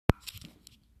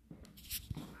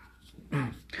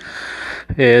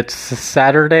It's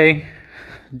Saturday,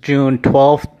 June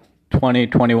 12th,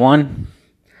 2021,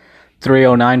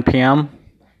 3:09 p.m.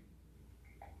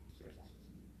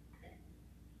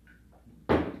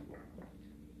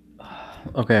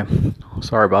 Okay,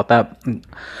 sorry about that.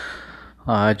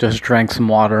 I just drank some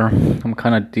water. I'm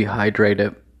kind of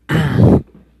dehydrated.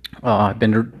 I've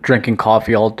been drinking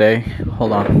coffee all day.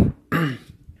 Hold on.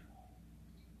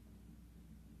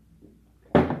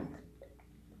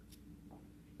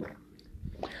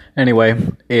 Anyway,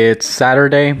 it's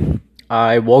Saturday.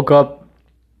 I woke up.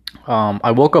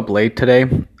 I woke up late today.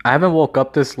 I haven't woke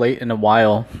up this late in a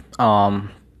while. I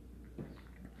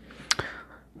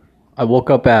woke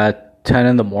up at 10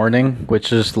 in the morning,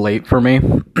 which is late for me.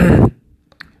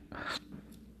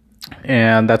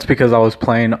 And that's because I was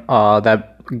playing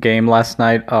that game last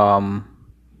night, The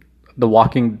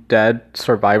Walking Dead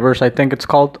Survivors, I think it's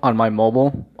called, on my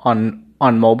mobile, on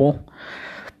mobile.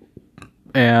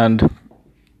 And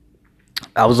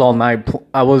I was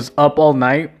up all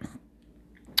night.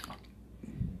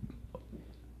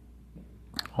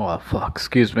 Oh fuck,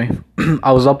 excuse me.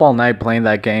 I was up all night playing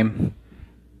that game.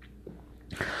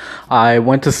 I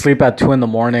went to sleep at 2 in the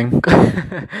morning.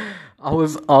 I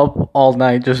was up all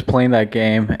night just playing that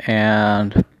game,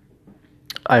 and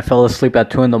I fell asleep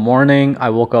at 2 in the morning. I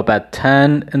woke up at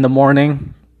 10 in the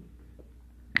morning,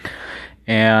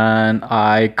 and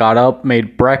I got up,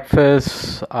 made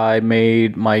breakfast. I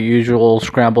made my usual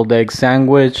scrambled egg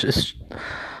sandwich.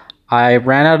 I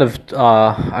ran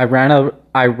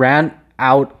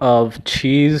out of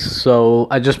cheese, so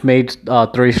I just made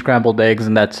 3 scrambled eggs,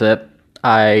 and that's it.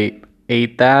 I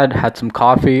ate that, had some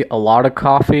coffee, a lot of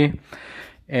coffee,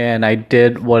 and I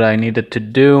did what I needed to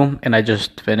do, and I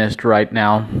just finished right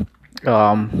now.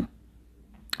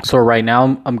 So right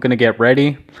now I'm gonna get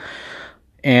ready,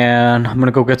 and I'm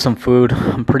gonna go get some food.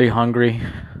 I'm pretty hungry,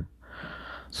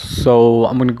 so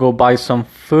I'm gonna go buy some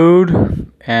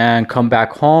food and come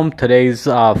back home. Today's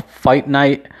fight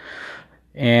night.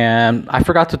 And I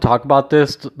forgot to talk about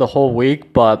this the whole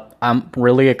week, but I'm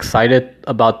really excited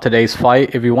about today's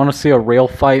fight. If you want to see a real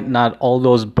fight, not all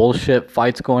those bullshit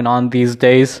fights going on these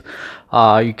days,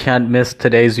 you can't miss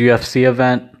today's UFC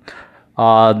event.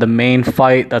 The main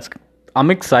fight,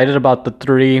 I'm excited about the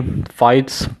 3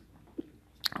 fights.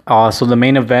 So the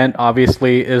main event,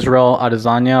 obviously, Israel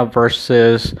Adesanya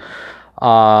versus,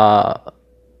 I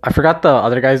forgot the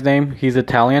other guy's name. He's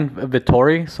Italian,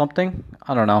 Vittori something.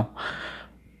 I don't know.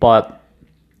 But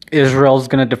Israel's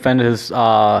gonna defend his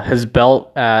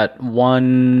belt at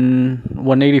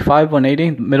 185,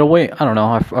 180 middleweight. I don't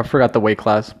know. I forgot the weight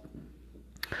class.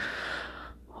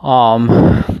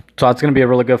 So that's gonna be a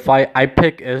really good fight. I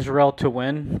pick Israel to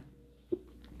win.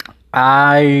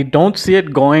 I don't see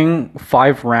it going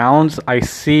 5 rounds. I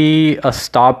see a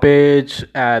stoppage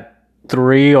at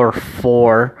 3 or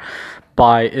 4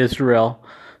 by Israel.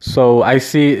 So I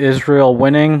see Israel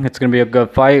winning. It's gonna be a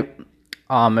good fight.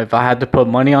 If I had to put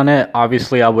money on it,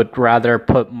 obviously I would rather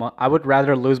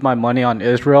lose my money on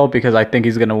Israel because I think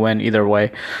he's gonna win either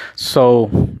way.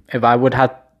 So if I would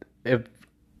have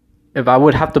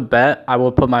to bet, I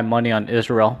would put my money on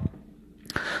Israel.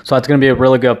 So that's gonna be a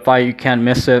really good fight. You can't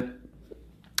miss it.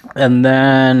 And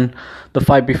then the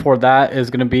fight before that is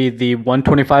gonna be the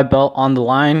 125 belt on the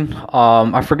line.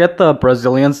 I forget the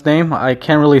Brazilian's name. I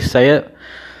can't really say it.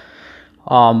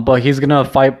 But he's gonna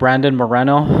fight Brandon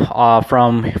Moreno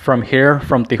from here,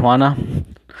 from Tijuana.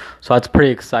 So that's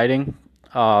pretty exciting.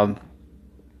 I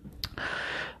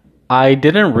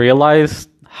didn't realize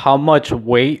how much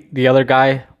weight the other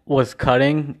guy was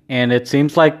cutting, and it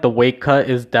seems like the weight cut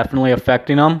is definitely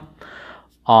affecting him.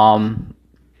 And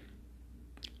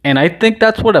I think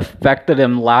that's what affected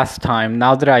him last time,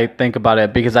 now that I think about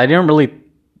it, because I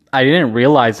didn't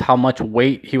realize how much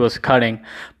weight he was cutting.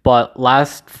 But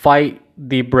last fight,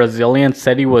 the Brazilian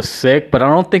said he was sick, but I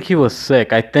don't think he was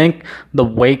sick. I think the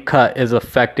weight cut is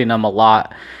affecting him a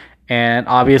lot. And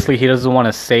obviously he doesn't want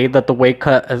to say that the weight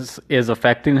cut is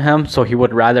affecting him, so he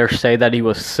would rather say that he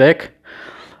was sick.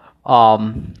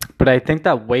 But I think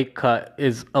that weight cut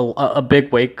is a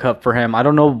big weight cut for him. I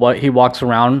don't know what he walks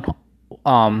around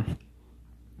I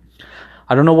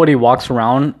don't know what he walks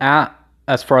around at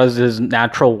as far as his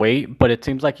natural weight, but it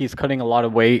seems like he's cutting a lot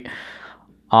of weight.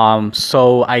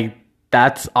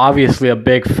 That's obviously a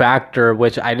big factor,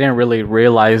 which I didn't really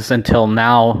realize until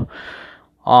now.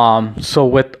 So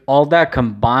with all that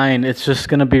combined, it's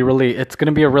gonna be a really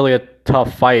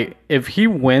tough fight. If he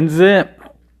wins it,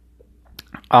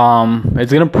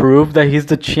 it's gonna prove that he's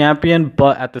the champion,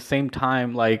 but at the same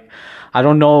time, like, I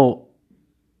don't know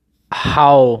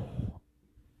how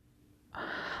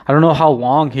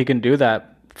long he can do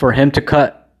that. For him to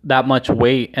cut that much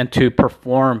weight and to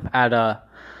perform at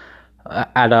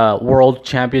a world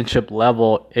championship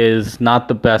level is not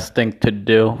the best thing to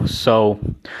do. So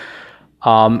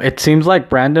it seems like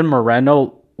Brandon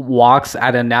Moreno walks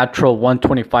at a natural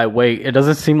 125 weight. It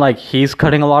doesn't seem like he's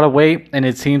cutting a lot of weight, and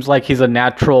it seems like he's a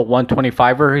natural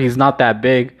 125er. He's not that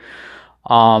big.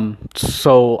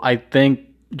 So I think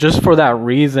just for that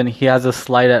reason, he has a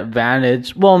slight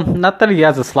advantage. Well, not that he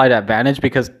has a slight advantage,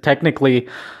 because technically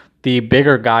the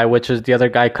bigger guy, which is the other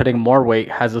guy cutting more weight,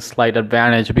 has a slight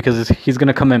advantage because he's going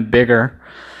to come in bigger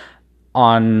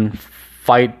on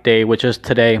fight day, which is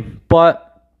today. But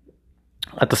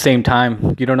at the same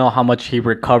time, you don't know how much he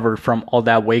recovered from all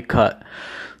that weight cut.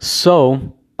 So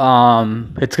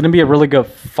it's going to be a really good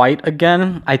fight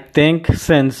again. I think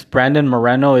since Brandon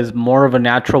Moreno is more of a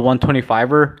natural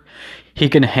 125er, he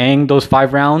can hang those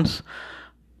 5 rounds.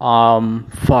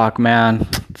 Fuck, man.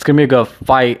 It's going to be a good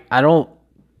fight.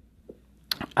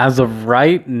 As of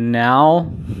right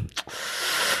now,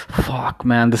 fuck,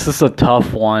 man, this is a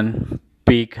tough one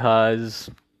because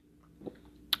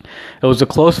it was a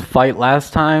close fight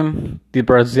last time. The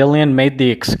Brazilian made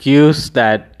the excuse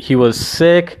that he was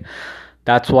sick.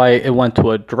 That's why it went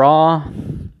to a draw.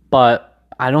 But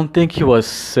I don't think he was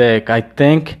sick. I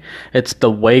think it's the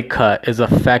weight cut is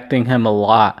affecting him a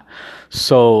lot.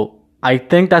 So I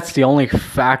think that's the only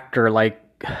factor. Like,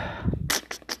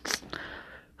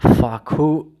 fuck,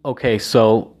 who? Okay,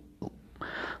 so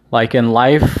like in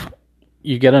life,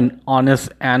 you get an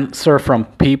honest answer from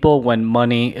people when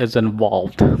money is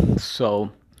involved.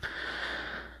 So,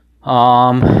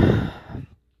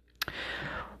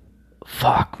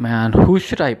 fuck, man, who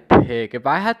should I pick? If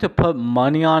I had to put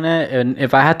money on it, and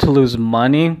if I had to lose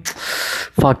money,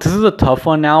 fuck, this is a tough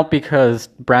one now because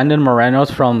Brandon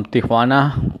Moreno's from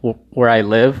Tijuana, where I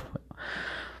live.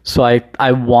 So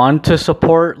I want to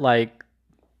support like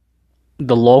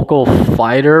the local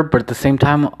fighter, but at the same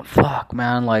time, fuck,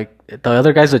 man, like the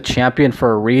other guy's a champion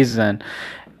for a reason,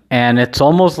 and it's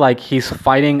almost like he's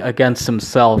fighting against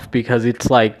himself because it's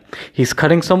like he's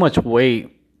cutting so much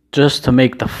weight just to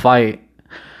make the fight.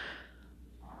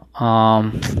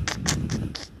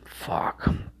 Fuck,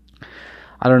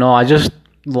 I don't know. I just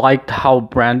liked how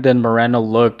Brandon Moreno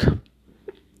looked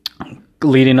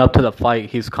leading up to the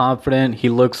fight. He's confident. He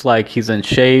looks like he's in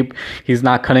shape. He's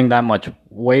not cutting that much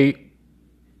weight.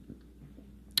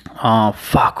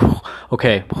 Fuck.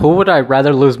 Okay, who would I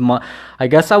rather lose money? I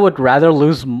guess I would rather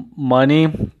lose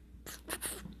money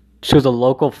to the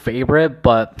local favorite,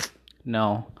 but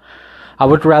no. I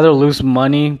would rather lose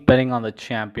money betting on the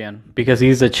champion because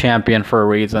he's a champion for a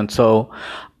reason. So,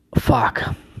 fuck.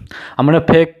 I'm gonna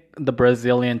pick the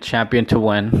Brazilian champion to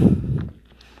win.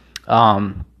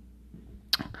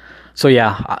 So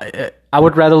yeah, I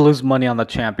would rather lose money on the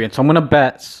champion. So I'm gonna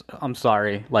bet. I'm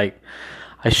sorry, like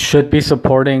I should be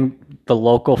supporting the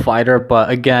local fighter, but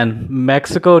again,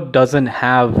 Mexico's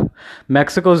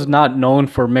not known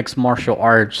for mixed martial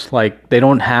arts. Like they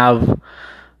don't have.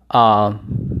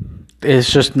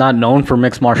 It's just not known for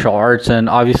mixed martial arts, and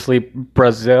obviously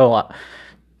Brazil.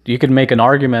 You could make an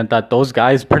argument that those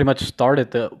guys pretty much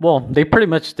started they pretty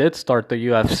much did start the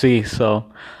UFC. So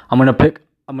I'm gonna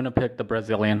pick the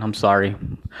Brazilian. I'm sorry.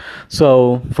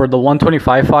 So for the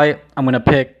 125 fight, I'm gonna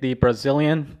pick the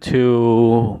Brazilian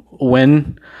to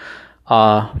win.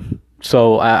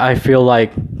 So I feel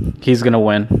like he's gonna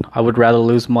win. I would rather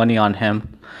lose money on him.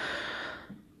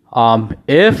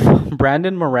 If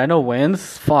Brandon Moreno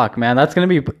wins, fuck, man, that's gonna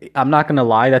be. I'm not gonna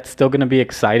lie, that's still gonna be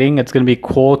exciting. It's gonna be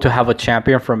cool to have a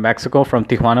champion from Mexico, from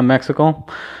Tijuana, Mexico.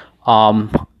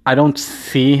 I don't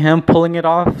see him pulling it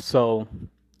off. So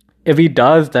if he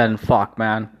does, then fuck,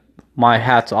 man, my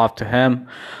hat's off to him.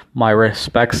 My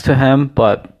respects to him,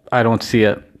 but I don't see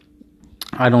it.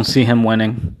 I don't see him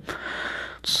winning.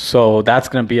 So that's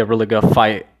gonna be a really good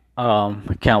fight. I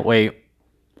can't wait.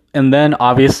 And then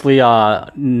obviously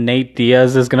Nate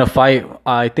Diaz is gonna fight.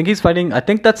 I think he's fighting. I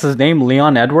think that's his name,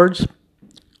 Leon Edwards.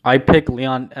 I pick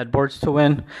Leon Edwards to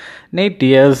win. Nate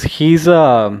Diaz.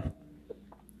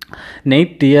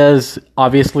 Nate Diaz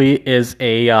obviously is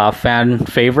a fan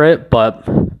favorite, but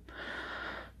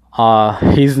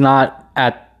he's not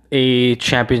at a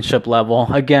championship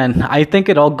level. Again, I think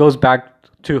it all goes back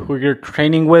to who you're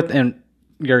training with and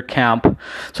your camp.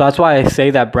 So that's why I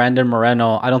say that Brandon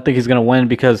Moreno, I don't think he's going to win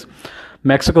because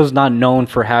Mexico's not known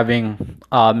for having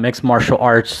mixed martial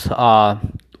arts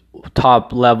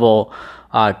top level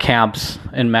camps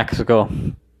in Mexico.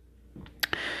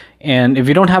 And if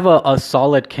you don't have a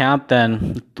solid camp,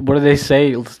 then what do they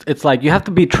say? It's like you have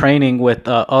to be training with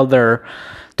other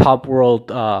top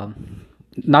world,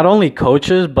 not only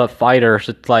coaches, but fighters.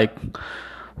 It's like,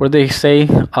 what do they say?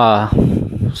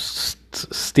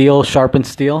 steel sharpens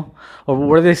steel, or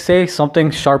what do they say?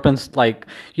 Something sharpens, like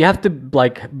you have to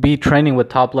like be training with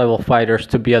top level fighters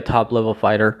to be a top level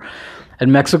fighter,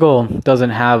 and Mexico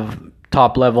doesn't have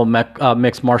top level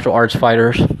mixed martial arts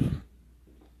fighters.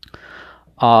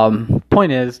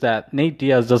 Point is that Nate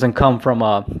Diaz doesn't come from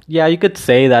a, yeah, you could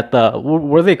say that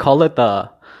what do they call it,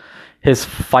 his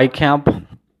fight camp,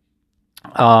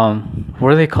 what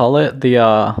do they call it,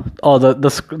 the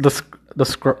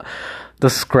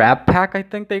scrap pack, I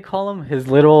think they call him, his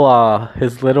little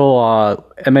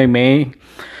MMA,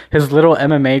 his little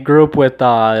MMA group with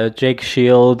Jake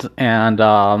Shields and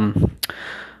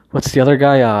what's the other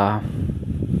guy,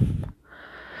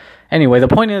 anyway, the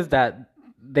point is that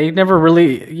they never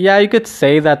really, yeah, you could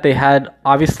say that they had,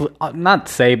 obviously, not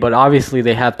say, but obviously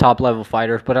they have top level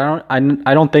fighters, but I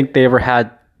don't think they ever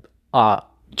had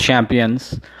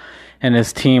champions in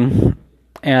his team.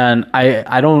 And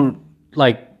I don't,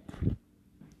 like,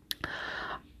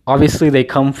 obviously they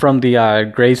come from the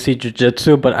Gracie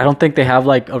Jiu-Jitsu, but I don't think they have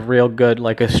like a real good,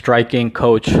 like a striking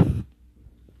coach.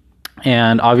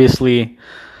 And obviously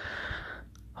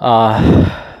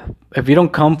if you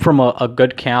don't come from a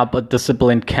good camp, a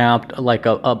disciplined camp, like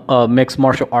a mixed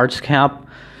martial arts camp,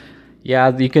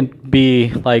 yeah, you can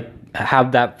be like,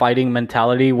 have that fighting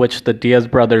mentality, which the Diaz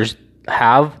brothers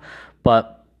have,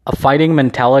 but a fighting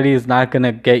mentality is not going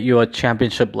to get you a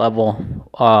championship level,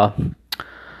 I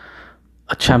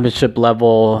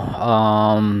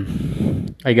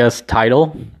guess,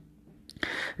 title.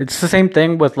 It's the same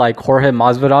thing with like Jorge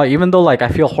Masvidal, even though like I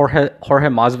feel Jorge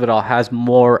Masvidal has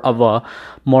more of a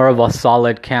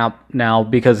solid camp now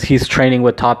because he's training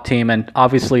with Top Team, and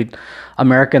obviously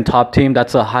American Top Team,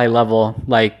 that's a high level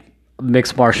like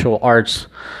mixed martial arts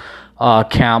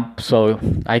camp, so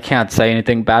I can't say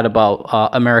anything bad about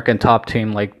American Top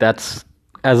Team. Like that's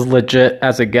as legit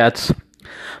as it gets.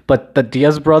 But the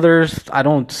Diaz brothers, I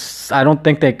don't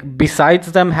think they,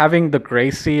 besides them having the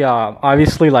Gracie,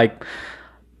 obviously like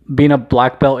being a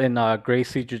black belt in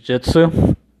Gracie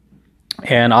Jiu-Jitsu,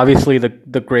 and obviously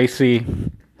the Gracie,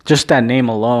 just that name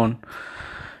alone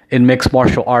in mixed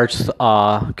martial arts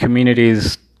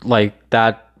communities, like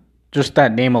that, just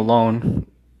that name alone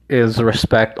is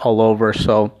respect all over.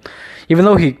 So even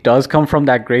though he does come from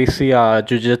that Gracie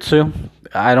Jiu-Jitsu,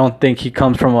 I don't think he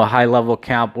comes from a high level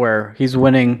camp where he's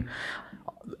winning,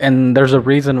 and there's a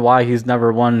reason why he's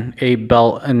never won a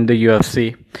belt in the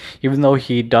UFC. Even though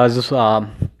he does,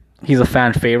 he's a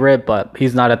fan favorite, but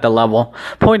he's not at the level.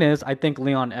 Point is, I think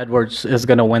Leon Edwards is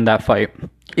going to win that fight.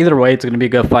 Either way, it's going to be a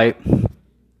good fight.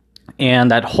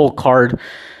 And that whole card,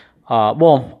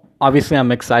 well, obviously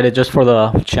I'm excited just for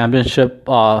the championship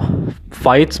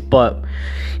fights, but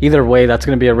either way, that's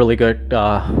going to be a really good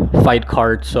fight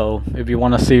card. So if you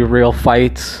want to see real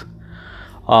fights,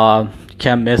 you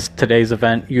can't miss today's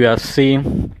event,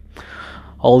 UFC.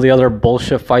 All the other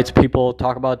bullshit fights people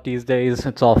talk about these days,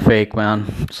 it's all fake, man.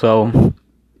 So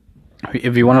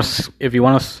if you want to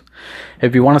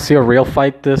see a real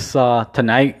fight this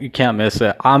tonight, you can't miss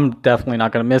it. I'm definitely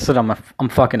not gonna miss it. I'm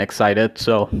fucking excited.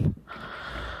 So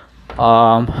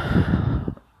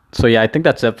yeah, I think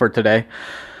that's it for today.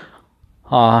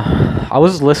 I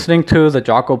was listening to the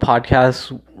Jocko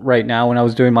podcast right now when I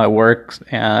was doing my work,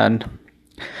 and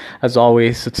as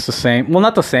always, it's the same. Well,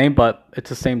 not the same, but it's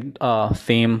the same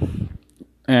theme,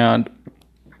 and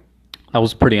that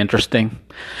was pretty interesting.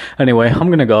 Anyway, I'm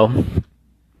gonna go.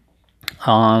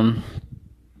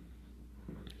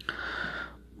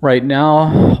 Right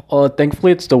now,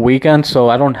 thankfully it's the weekend, so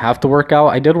I don't have to work out.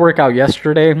 I did work out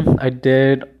yesterday. I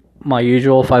did my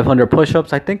usual 500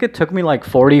 push-ups. I think it took me like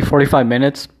 45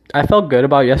 minutes. I felt good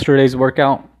about yesterday's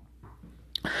workout.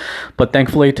 But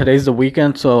thankfully today's the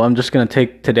weekend, so I'm just going to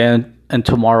take today and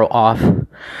tomorrow off.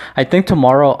 I think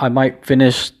tomorrow I might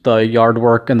finish the yard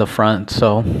work in the front.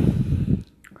 So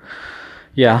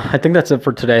yeah, I think that's it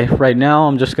for today. Right now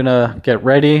I'm just going to get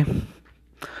ready,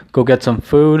 go get some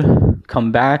food,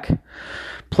 come back,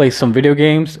 play some video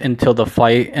games until the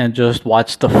fight, and just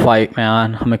watch the fight,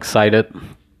 man. I'm excited.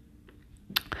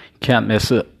 Can't miss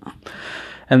it.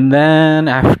 And then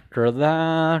after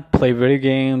that, play video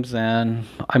games, and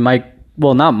I might,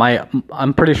 well, not might,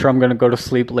 I'm pretty sure I'm going to go to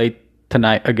sleep late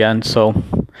tonight again. So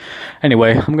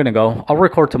anyway, I'm going to go. I'll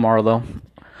record tomorrow though.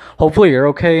 Hopefully you're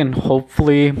okay, and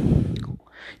hopefully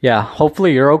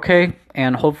you're okay,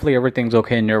 and hopefully everything's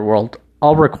okay in your world.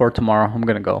 I'll record tomorrow. I'm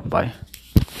going to go. Bye.